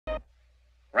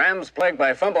Rams Plagued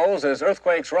by Fumbles is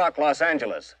Earthquakes Rock Los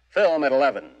Angeles. Film at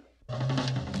 11.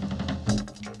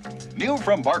 New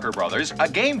from Barker Brothers, a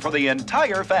game for the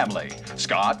entire family.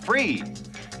 Scot-free.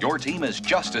 Your team has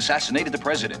just assassinated the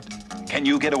president. Can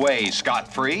you get away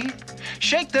scot-free?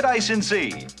 Shake the dice and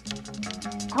see.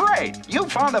 Great, you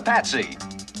found a patsy.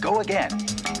 Go again.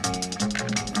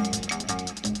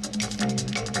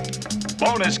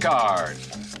 Bonus card.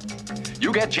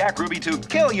 You get Jack Ruby to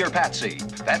kill your patsy.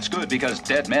 That's good because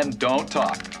dead men don't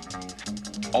talk.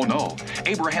 Oh no,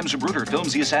 Abraham Zapruder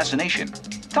films the assassination.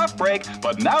 Tough break,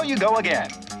 but now you go again.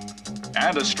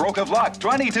 And a stroke of luck,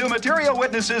 22 material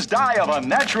witnesses die of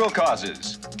unnatural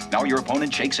causes. Now your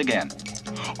opponent shakes again.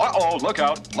 Uh-oh, look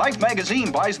out, Life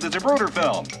magazine buys the Zapruder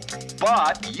film.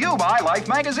 But you buy Life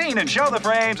magazine and show the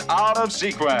frames out of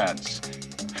sequence.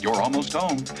 You're almost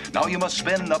home. Now you must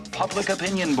spin the public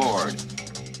opinion board.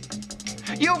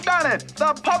 You've done it!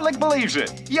 The public believes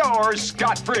it. You're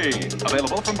scot-free.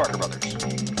 Available from Barker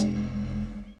Brothers.